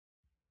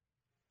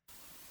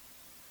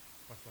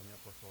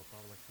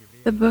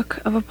The book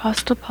of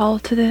Apostle Paul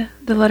to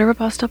the letter of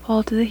Apostle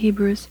Paul to the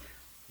Hebrews,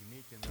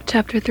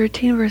 chapter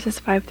 13, verses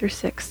 5 through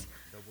 6.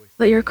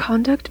 Let your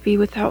conduct be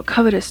without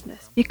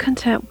covetousness. Be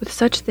content with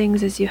such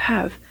things as you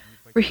have.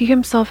 For he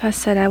himself has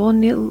said, I will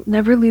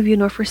never leave you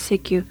nor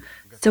forsake you.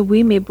 So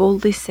we may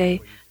boldly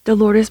say, the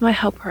Lord is my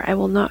helper, I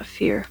will not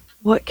fear.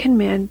 What can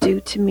man do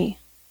to me?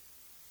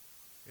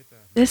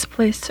 This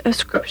place of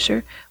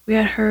scripture we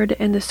had heard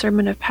in the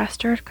sermon of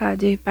Pastor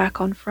Arkady back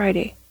on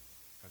Friday,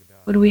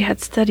 when we had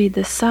studied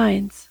the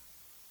signs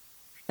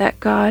that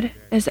God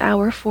is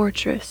our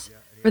fortress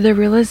for the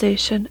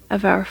realization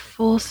of our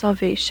full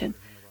salvation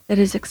that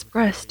is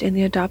expressed in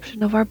the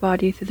adoption of our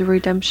body through the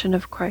redemption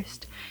of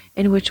Christ,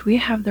 in which we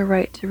have the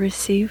right to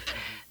receive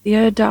the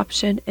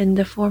adoption in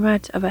the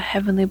format of a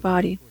heavenly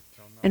body,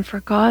 and for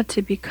God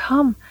to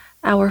become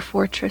our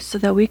fortress so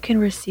that we can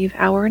receive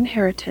our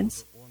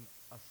inheritance.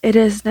 It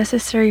is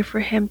necessary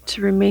for him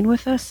to remain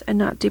with us and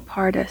not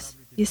depart us.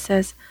 He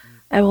says,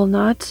 I will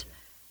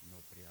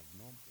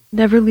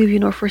never leave you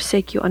nor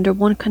forsake you under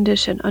one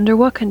condition. Under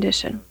what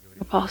condition?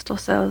 The apostle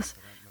says,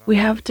 we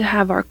have to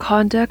have our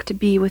conduct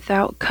be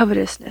without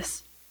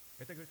covetousness.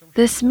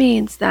 This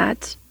means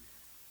that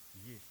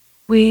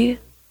we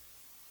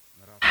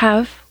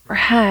have or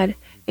had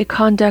a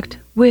conduct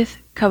with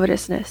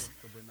covetousness.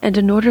 And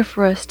in order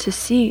for us to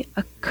see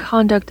a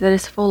conduct that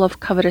is full of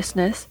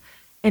covetousness,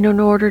 and in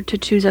order to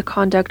choose a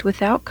conduct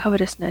without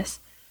covetousness,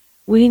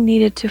 we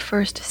needed to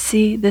first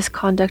see this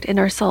conduct in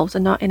ourselves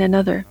and not in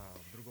another.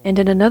 And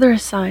in another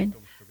sign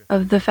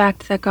of the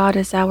fact that God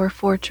is our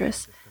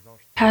fortress,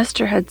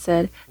 Pastor had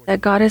said that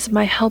God is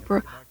my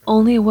helper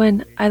only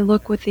when I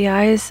look with the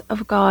eyes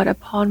of God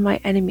upon my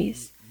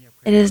enemies.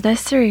 It is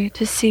necessary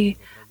to see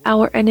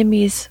our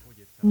enemies,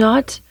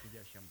 not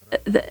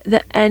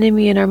the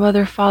enemy and our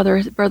mother,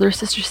 father, brother,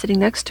 sister sitting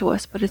next to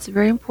us, but it's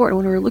very important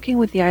when we're looking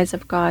with the eyes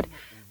of God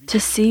to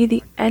see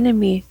the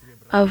enemy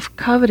of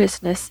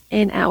covetousness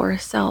in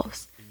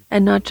ourselves,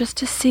 and not just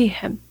to see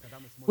him.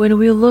 When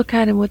we look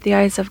at him with the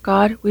eyes of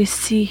God, we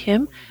see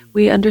him,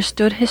 we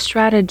understood his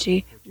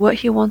strategy, what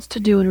he wants to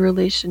do in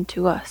relation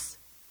to us.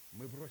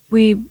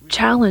 We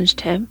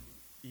challenged him,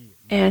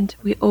 and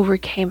we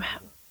overcame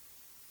him.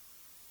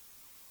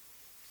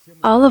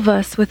 All of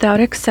us, without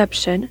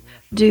exception,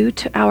 due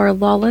to our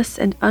lawless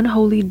and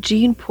unholy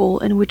gene pool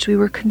in which we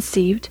were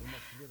conceived,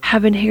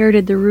 have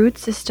inherited the root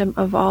system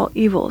of all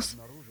evils,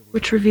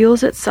 which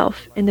reveals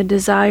itself in the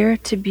desire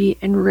to be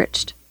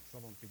enriched.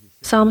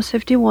 Psalms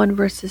 51,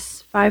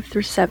 verses 5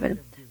 through 7.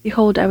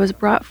 Behold, I was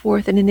brought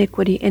forth in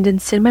iniquity, and in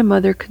sin my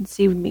mother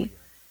conceived me.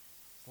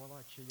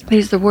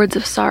 These are the words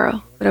of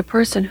sorrow, but a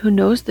person who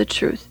knows the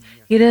truth,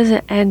 he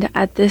doesn't end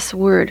at this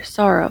word,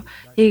 sorrow.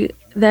 He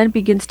then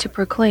begins to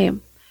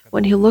proclaim.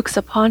 When he looks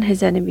upon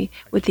his enemy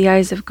with the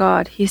eyes of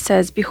God, he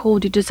says,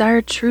 behold, you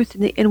desire truth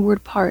in the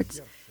inward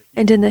parts,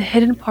 and in the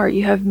hidden part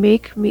you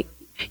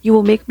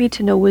will make me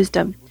to know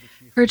wisdom.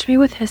 Purge me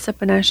with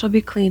hyssop, and I shall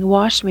be clean.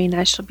 Wash me, and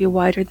I shall be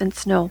whiter than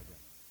snow.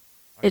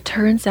 It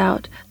turns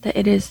out that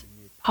it is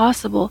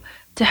possible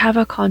to have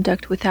a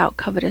conduct without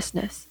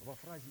covetousness.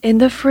 In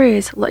the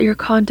phrase, let your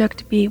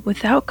conduct be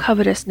without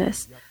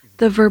covetousness,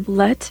 the verb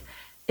let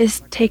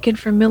is taken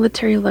from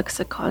military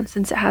lexicon,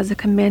 since it has a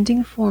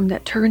commanding form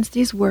that turns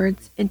these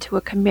words into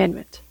a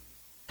commandment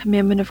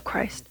of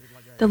Christ.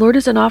 The Lord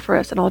doesn't offer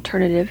us an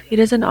alternative. He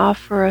doesn't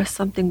offer us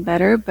something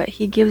better, but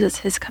he gives us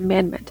his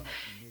commandment.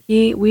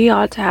 We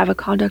ought to have a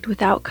conduct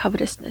without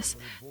covetousness.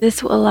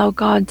 This will allow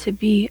God to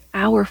be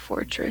our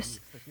fortress.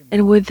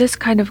 And with this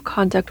kind of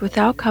conduct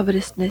without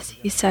covetousness,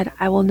 he said,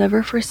 I will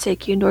never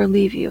forsake you nor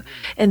leave you.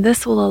 And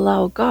this will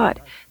allow God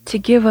to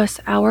give us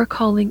our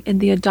calling in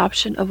the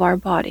adoption of our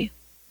body.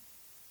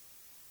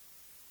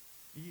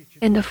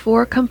 And the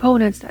four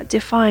components that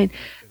define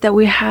that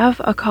we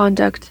have a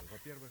conduct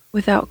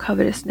without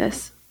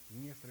covetousness.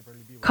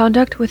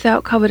 Conduct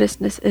without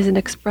covetousness is an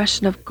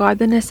expression of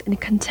godliness and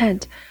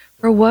content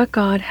for what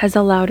God has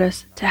allowed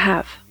us to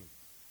have.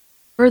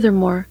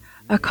 Furthermore,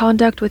 a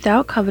conduct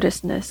without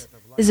covetousness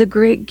is a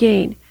great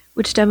gain,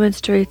 which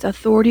demonstrates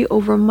authority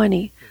over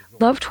money,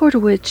 love toward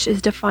which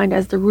is defined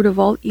as the root of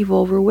all evil,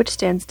 over which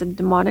stands the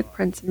demonic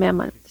prince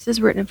Mammon. This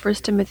is written in 1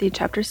 Timothy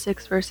chapter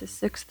 6, verses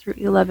 6 through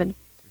 11.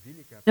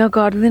 Now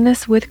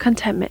godliness with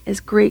contentment is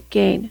great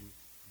gain,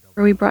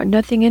 for we brought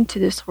nothing into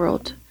this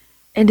world,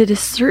 and it is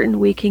certain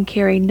we can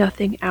carry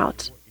nothing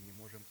out.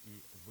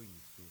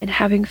 And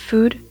having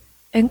food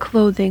and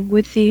clothing,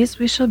 with these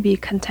we shall be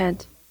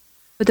content.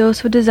 But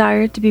those who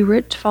desire to be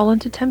rich fall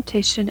into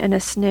temptation and a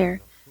snare,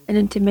 and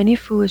into many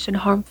foolish and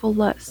harmful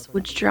lusts,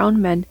 which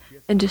drown men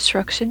in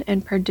destruction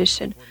and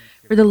perdition.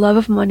 For the love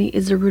of money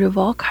is the root of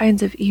all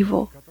kinds of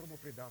evil,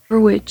 for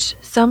which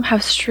some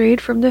have strayed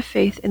from the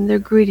faith in their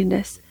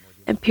greediness,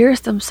 and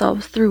pierced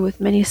themselves through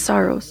with many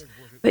sorrows.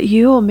 But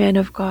you, O man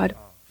of God,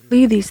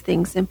 flee these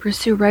things, and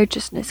pursue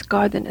righteousness,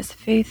 godliness,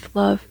 faith,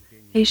 love,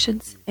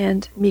 patience,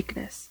 and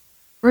meekness.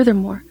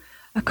 Furthermore,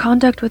 a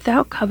conduct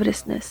without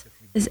covetousness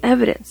is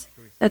evidence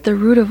that the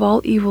root of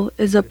all evil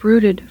is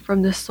uprooted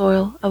from the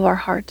soil of our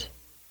heart.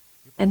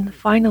 And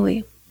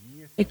finally,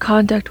 A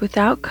conduct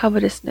without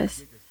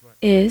covetousness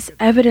is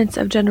evidence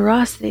of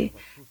generosity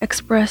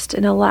expressed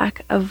in a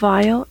lack of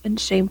vile and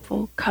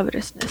shameful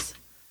covetousness.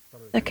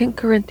 2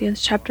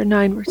 Corinthians chapter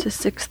 9, verses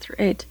 6 through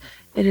 8.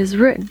 It is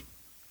written,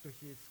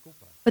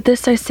 "But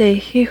this I say,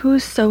 he who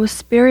sows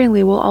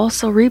sparingly will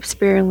also reap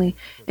sparingly,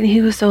 and he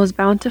who sows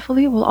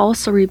bountifully will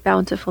also reap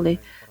bountifully.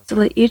 So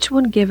let each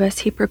one give as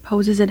he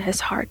proposes in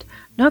his heart,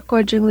 not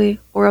grudgingly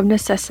or of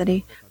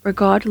necessity, for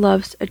God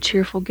loves a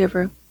cheerful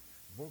giver.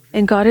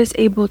 And God is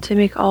able to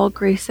make all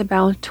grace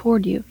abound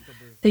toward you,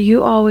 that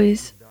you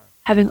always,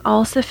 having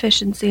all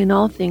sufficiency in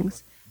all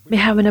things, may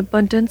have an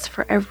abundance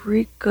for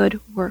every good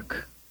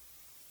work."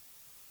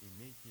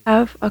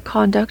 Have a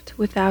conduct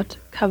without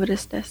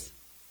covetousness.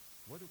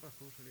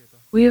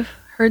 We have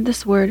heard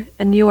this word,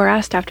 and you are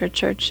asked after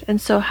church. And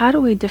so, how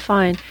do you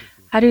define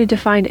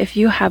if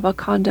you have a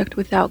conduct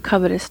without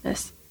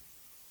covetousness?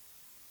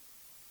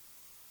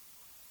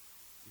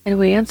 And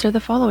we answer the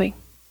following.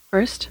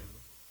 First,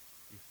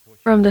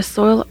 from the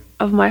soil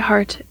of my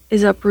heart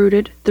is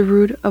uprooted the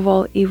root of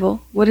all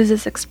evil. What is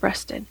this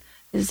expressed in?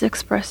 It is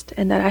expressed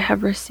in that I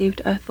have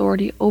received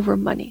authority over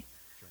money.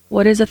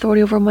 What is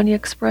authority over money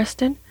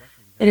expressed in?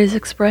 It is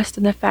expressed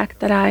in the fact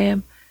that I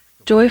am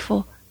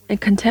joyful and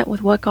content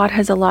with what God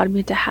has allowed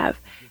me to have,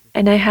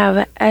 and I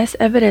have as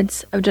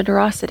evidence of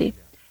generosity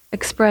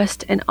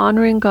expressed in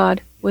honoring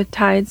God with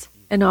tithes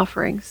and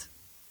offerings.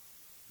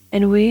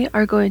 And we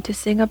are going to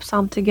sing up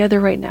psalm together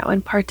right now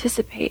and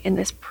participate in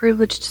this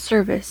privileged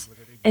service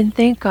and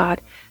thank God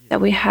that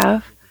we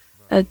have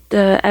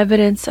the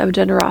evidence of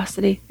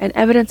generosity. And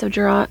evidence of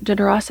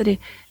generosity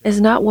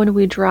is not when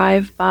we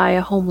drive by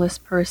a homeless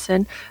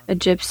person, a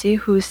gypsy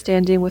who's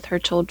standing with her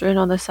children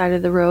on the side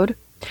of the road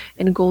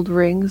in gold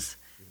rings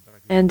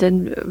and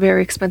in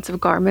very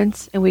expensive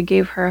garments, and we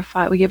gave her a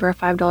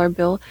 $5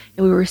 bill,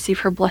 and we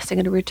receive her blessing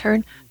in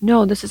return.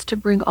 No, this is to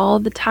bring all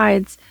the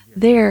tithes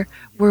there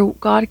where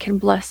God can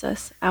bless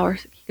us.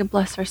 He can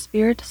bless our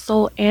spirit,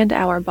 soul, and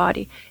our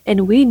body.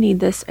 And we need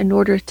this in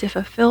order to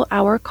fulfill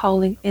our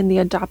calling in the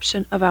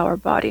adoption of our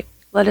body.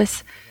 Let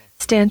us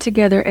stand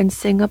together and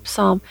sing up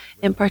psalm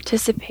and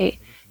participate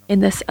in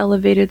this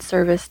elevated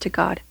service to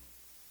God.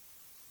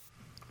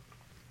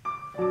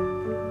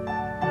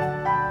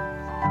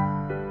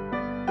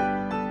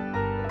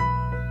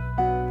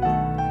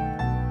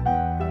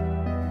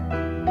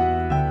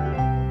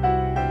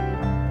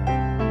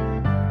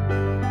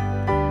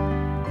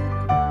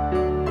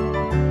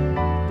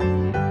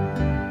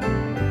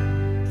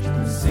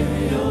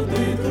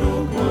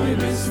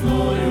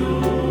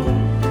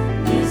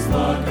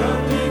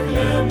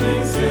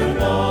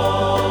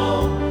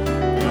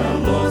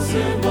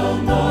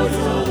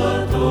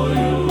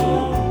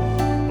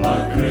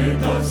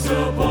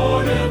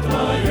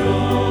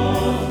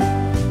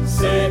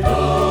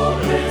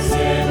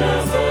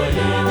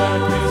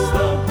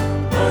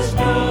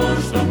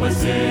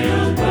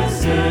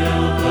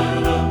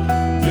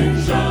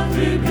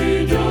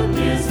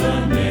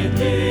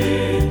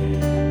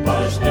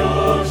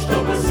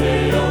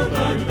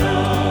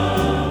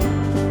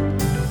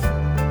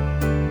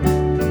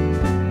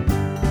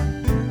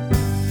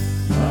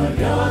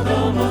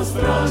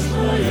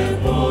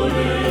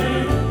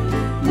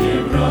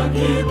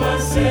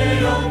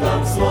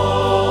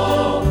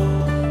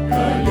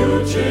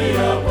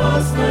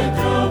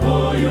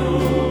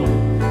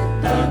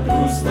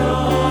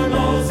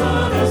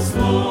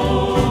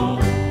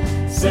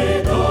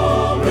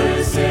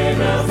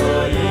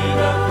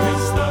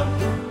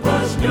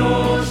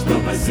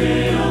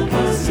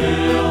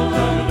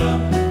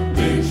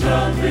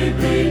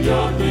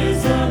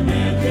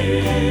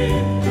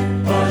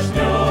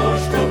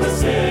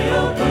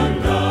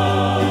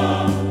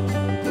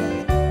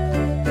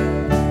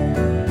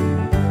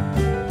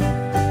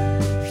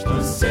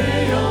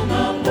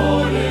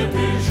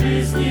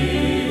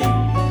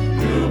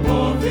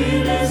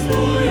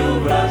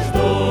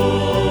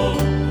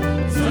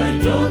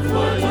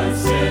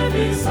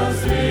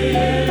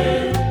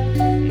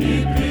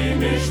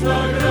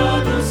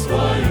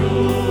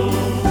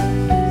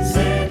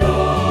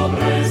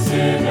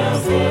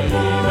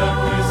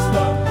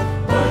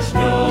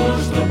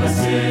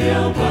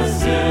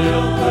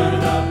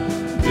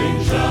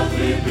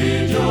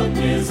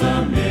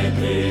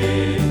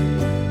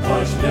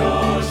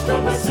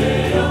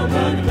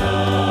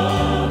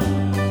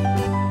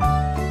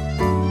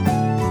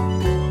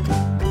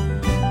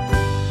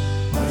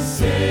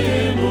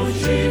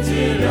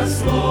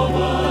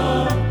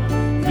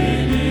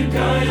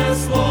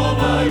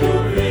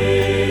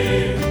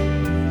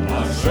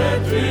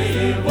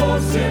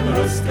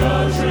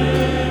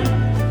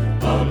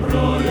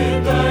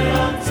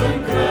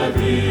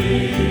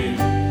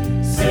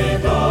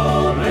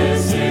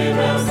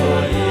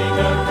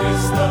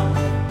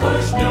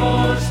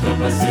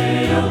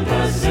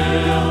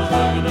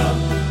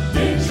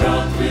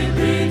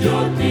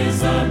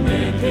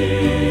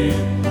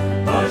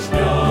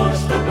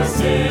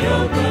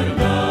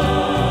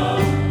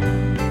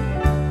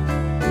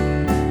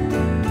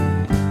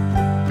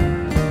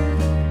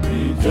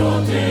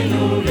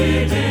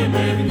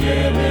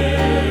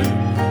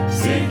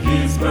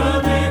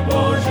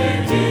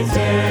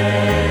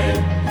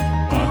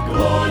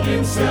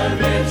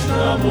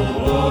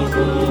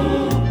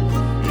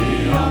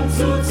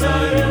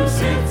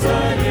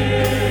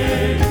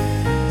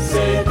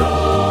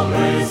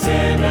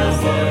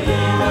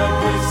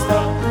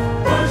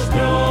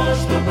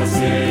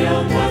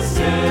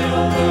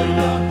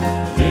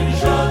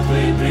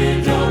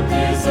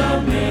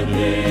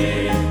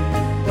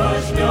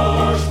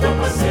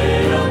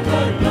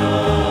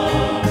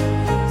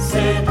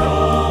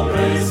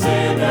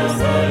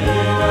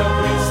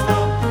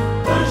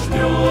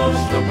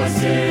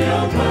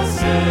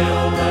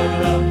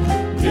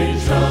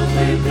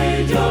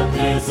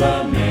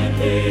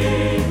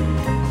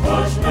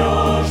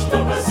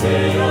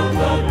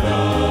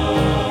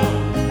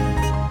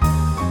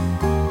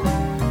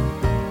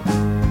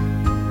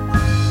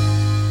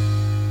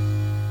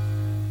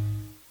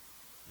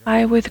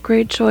 I with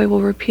great joy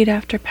will repeat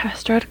after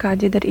Pastor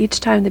Arkady that each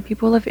time the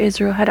people of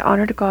Israel had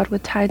honored God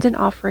with tithes and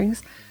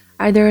offerings,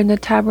 either in the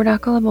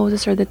tabernacle of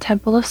Moses or the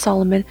temple of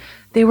Solomon,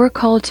 they were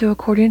called to,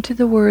 according to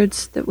the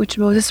words that which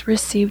Moses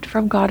received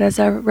from God as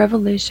a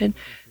revelation,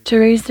 to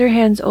raise their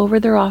hands over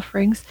their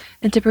offerings,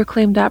 and to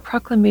proclaim that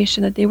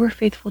proclamation that they were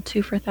faithful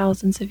to for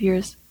thousands of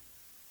years.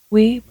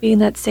 We, being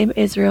that same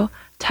Israel,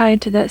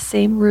 tied to that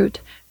same root,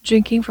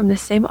 drinking from the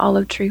same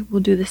olive tree, will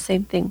do the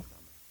same thing.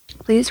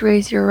 Please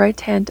raise your right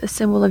hand, a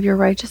symbol of your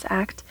righteous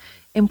act,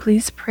 and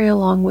please pray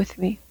along with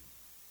me.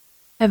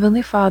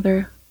 Heavenly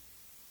Father,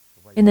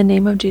 in the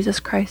name of Jesus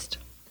Christ,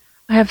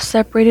 I have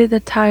separated the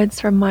tithes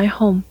from my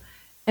home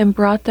and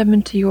brought them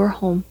into your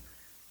home,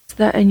 so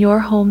that in your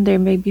home there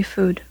may be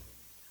food.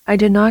 I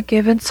did not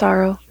give in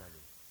sorrow.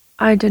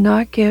 I did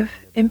not give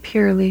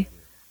impurely.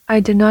 I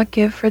did not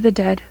give for the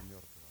dead.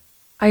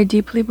 I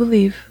deeply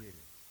believe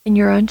in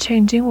your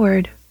unchanging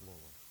word,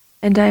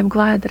 and I am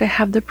glad that I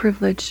have the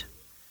privilege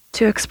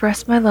to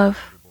express my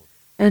love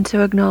and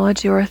to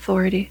acknowledge your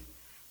authority.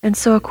 And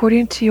so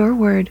according to your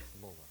word,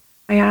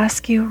 I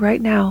ask you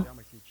right now,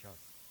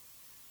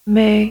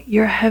 may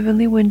your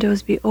heavenly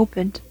windows be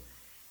opened,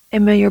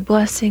 and may your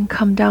blessing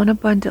come down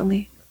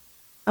abundantly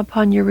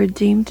upon your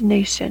redeemed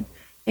nation.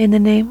 In the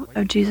name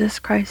of Jesus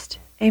Christ.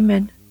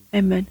 Amen.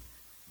 Amen.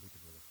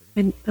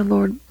 May the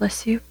Lord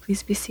bless you.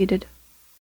 Please be seated.